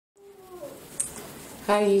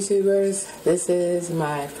Hi YouTubers, this is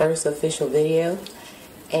my first official video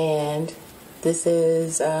and this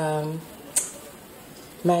is my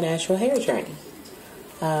natural hair journey.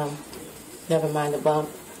 Never mind the bump.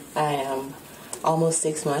 I am almost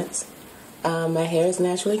 6 months. My hair is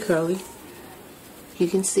naturally curly. You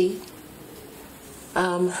can see.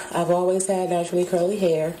 I've always had naturally curly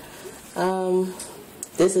hair.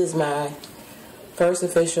 This is my first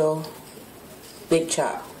official big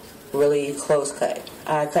chop, really close cut.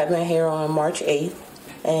 I cut my hair on March 8th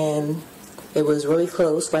and it was really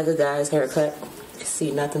close, like a guy's haircut. You can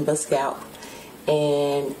see nothing but scalp.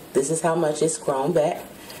 And this is how much it's grown back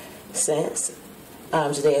since.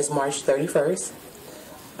 Today is March 31st.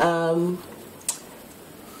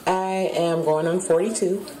 I am going on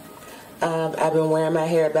 42. I've been wearing my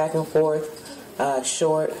hair back and forth,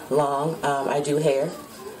 short, long. I do hair,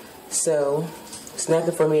 so it's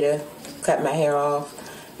nothing for me to cut my hair off.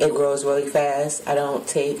 It grows really fast. I don't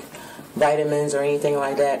take vitamins or anything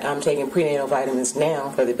like that. I'm taking prenatal vitamins now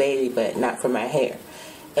for the baby, but not for my hair.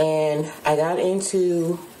 And I got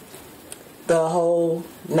into the whole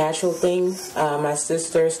natural thing. My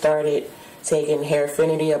sister started taking Hair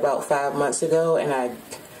Affinity about 5 months ago, and I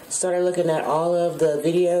started looking at all of the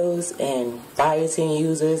videos and biotin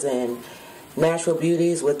users and natural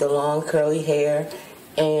beauties with the long curly hair.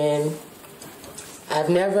 And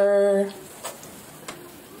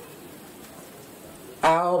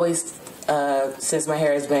I always, since my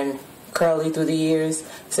hair has been curly through the years,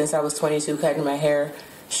 since I was 22 cutting my hair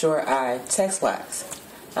short, I Texlax.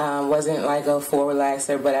 Wasn't like a full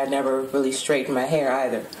relaxer, but I never really straightened my hair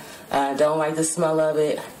either. Don't like the smell of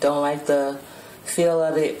it, don't like the feel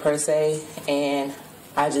of it per se, and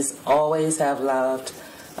I just always have loved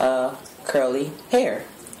curly hair.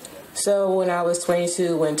 So when I was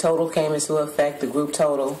 22, when Total came into effect, the group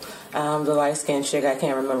Total, the light-skinned chick, I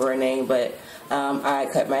can't remember her name, but I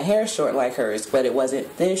cut my hair short like hers, but it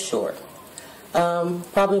wasn't this short.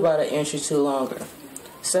 Probably about an inch or two longer.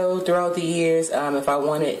 So throughout the years, if I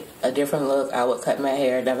wanted a different look, I would cut my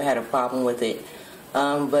hair. Never had a problem with it.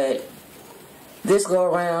 But this go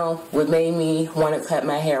around, what made me want to cut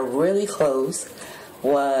my hair really close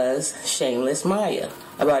was Shameless Maya.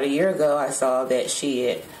 About a year ago, I saw that she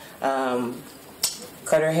had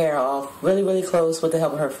cut her hair off really close with the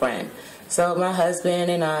help of her friend. So my husband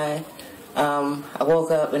and I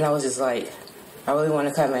woke up and I was just like, I really want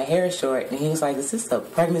to cut my hair short. And he was like, is this a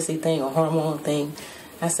pregnancy thing, a hormone thing?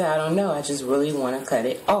 I said, I don't know. I just really want to cut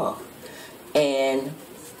it off. And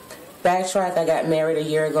backtrack, I got married a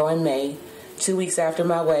year ago in May. 2 weeks after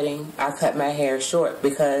my wedding, I cut my hair short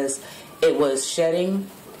because it was shedding.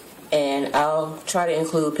 And I'll try to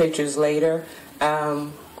include pictures later.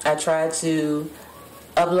 I tried to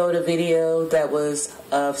upload a video that was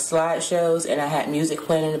of slideshows and I had music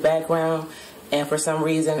playing in the background, and for some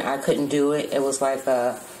reason I couldn't do it. It was like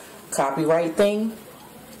a copyright thing,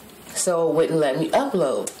 so it wouldn't let me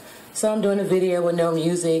upload. So I'm doing a video with no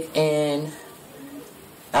music, and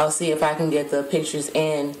I'll see if I can get the pictures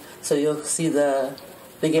in so you'll see the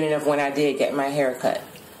beginning of when I did get my hair cut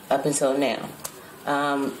up until now.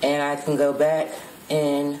 And I can go back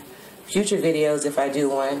in future videos if I do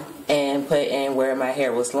one and put in where my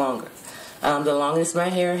hair was longer. The longest my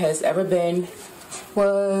hair has ever been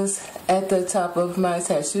was at the top of my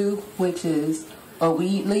tattoo, which is a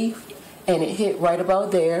weed leaf, and it hit right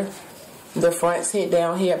about there. The fronts hit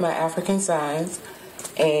down here at my African signs,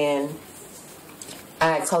 and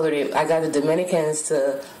I colored it. I got the Dominicans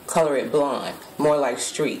to color it blonde, more like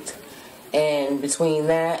streaked. And between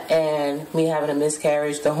that and me having a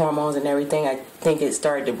miscarriage, the hormones and everything, I think it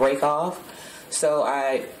started to break off. So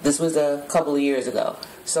this was a couple of years ago.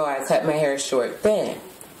 So I cut my hair short then.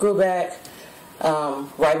 Grew back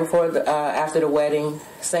right before, after the wedding.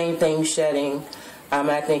 Same thing, shedding.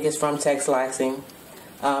 I think it's from Texlaxing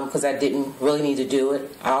because I didn't really need to do it.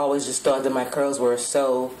 I always just thought that my curls were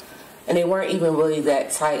so, and they weren't even really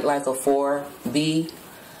that tight like a 4B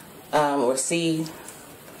or C.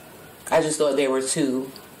 I just thought they were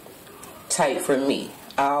too tight for me.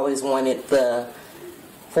 I always wanted for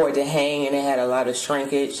it to hang, and it had a lot of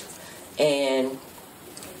shrinkage. And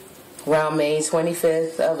around May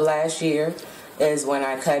 25th of last year is when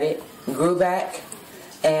I cut it. Grew back,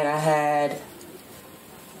 and I had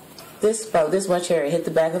about this much hair. It hit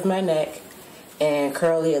the back of my neck, and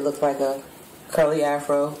curly. It looked like a curly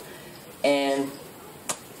afro. And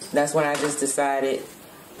that's when I just decided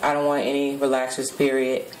I don't want any relaxers,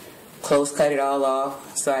 period. Close cut it all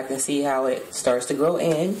off so I can see how it starts to grow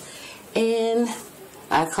in, and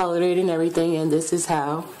I colored it and everything, and this is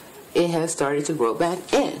how it has started to grow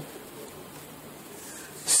back in.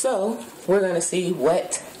 So we're going to see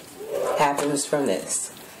what happens from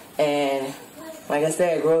this. And like I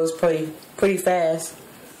said, it grows pretty fast.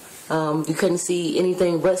 You couldn't see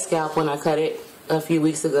anything but scalp when I cut it a few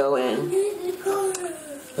weeks ago, and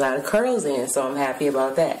a lot of curls in, so I'm happy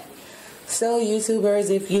about that. So YouTubers,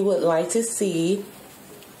 if you would like to see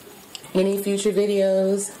any future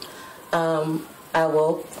videos, I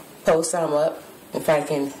will post some up if I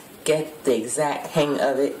can get the exact hang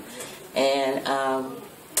of it. And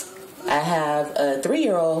I have a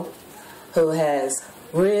 3-year-old who has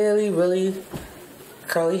really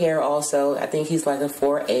curly hair also. I think he's like a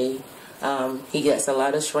 4A. He gets a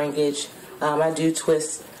lot of shrinkage. I do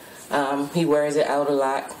twist. He wears it out a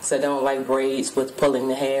lot, so I don't like braids with pulling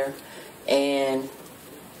the hair. And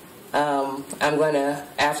I'm gonna,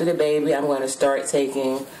 after the baby, I'm gonna start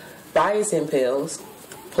taking biotin pills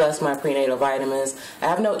plus my prenatal vitamins. I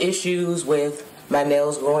have no issues with my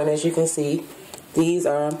nails growing, as you can see. These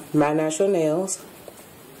are my natural nails.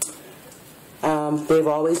 They've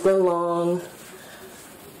always been long.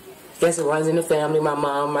 I guess it runs in the family. My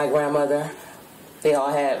mom, my grandmother, they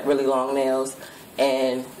all had really long nails.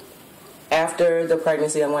 And after the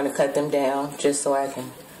pregnancy, I'm going to cut them down just so I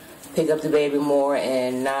can pick up the baby more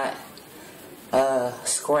and not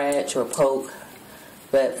scratch or poke.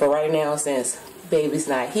 But for right now, since baby's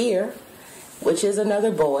not here, which is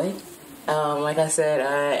another boy, like I said,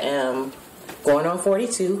 I am going on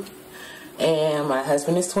 42, and my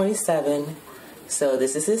husband is 27, so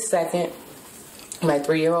this is his second. My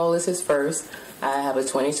 3-year-old is his first. I have a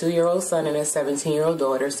 22-year-old son and a 17-year-old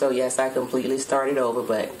daughter, so yes, I completely started over,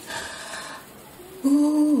 but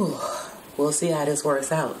ooh, we'll see how this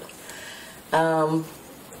works out.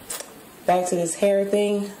 Back to this hair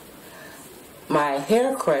thing. My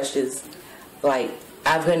hair crushes, like,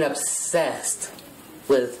 I've been obsessed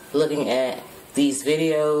with looking at these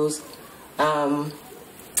videos.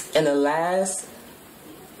 In the last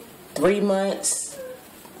 3 months,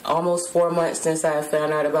 almost 4 months since I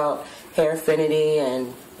found out about hair affinity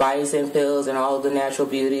and biotin pills and all of the natural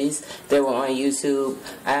beauties that were on YouTube,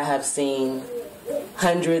 I have seen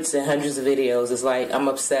hundreds and hundreds of videos. It's like I'm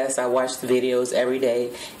obsessed. I watch the videos every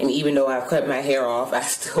day, and even though I've cut my hair off, I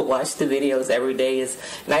still watch the videos every day. It's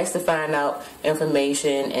nice to find out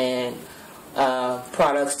information and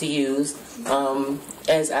products to use.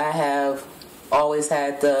 As I have always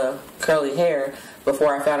had the curly hair,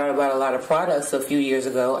 before I found out about a lot of products a few years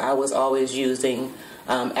ago, I was always using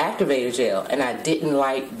activator gel, and I didn't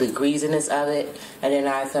like the greasiness of it. And then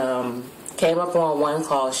I came up on one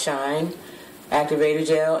called Shine activator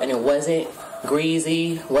gel, and it wasn't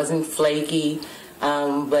greasy, wasn't flaky,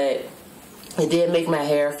 but it did make my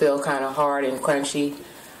hair feel kind of hard and crunchy.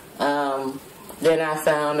 Then I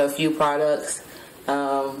found a few products,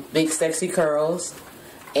 Big Sexy Curls,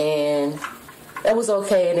 and that was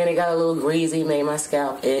okay. And then it got a little greasy, made my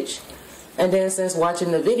scalp itch. And then since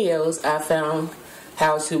watching the videos, I found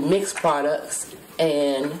how to mix products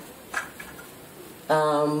and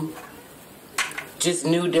just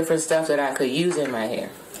new different stuff that I could use in my hair.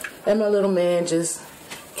 And my little man just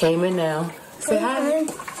came in now. Say hi.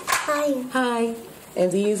 Hi. Hi.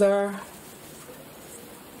 And these are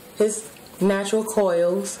his natural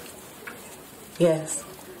coils. Yes.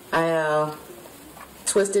 I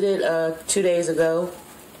twisted it 2 days ago.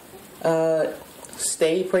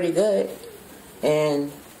 Stayed pretty good.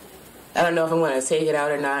 And I don't know if I'm going to take it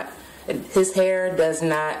out or not. His hair does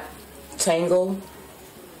not tangle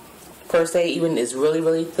per se, even it's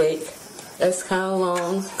really thick. It's kind of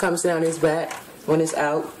long, comes down his back when it's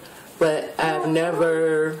out. But I've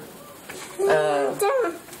never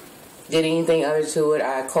did anything other to it.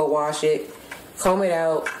 I co-wash it, comb it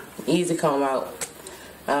out, easy comb out.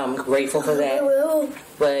 I'm grateful for that.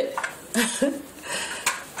 But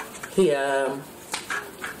he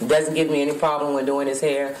doesn't give me any problem with doing his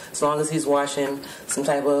hair. As long as he's watching some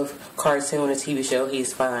type of cartoon or TV show,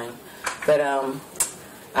 he's fine. But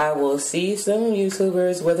I will see some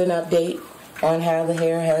YouTubers with an update on how the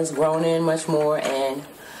hair has grown in much more, and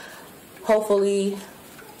hopefully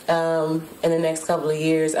in the next couple of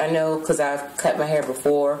years, I know because I've cut my hair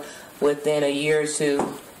before, within a year or two,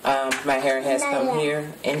 my hair has come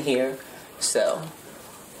here and here. So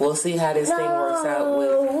we'll see how this thing works out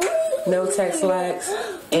with no Tex-Lax,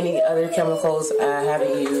 any other chemicals I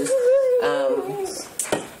haven't used.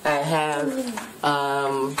 I have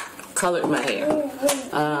colored my hair.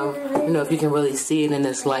 I don't know if you can really see it in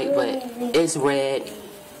this light, but it's red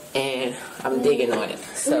and I'm digging on it.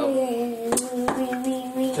 So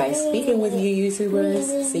nice speaking with you,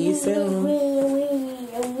 YouTubers. See you soon.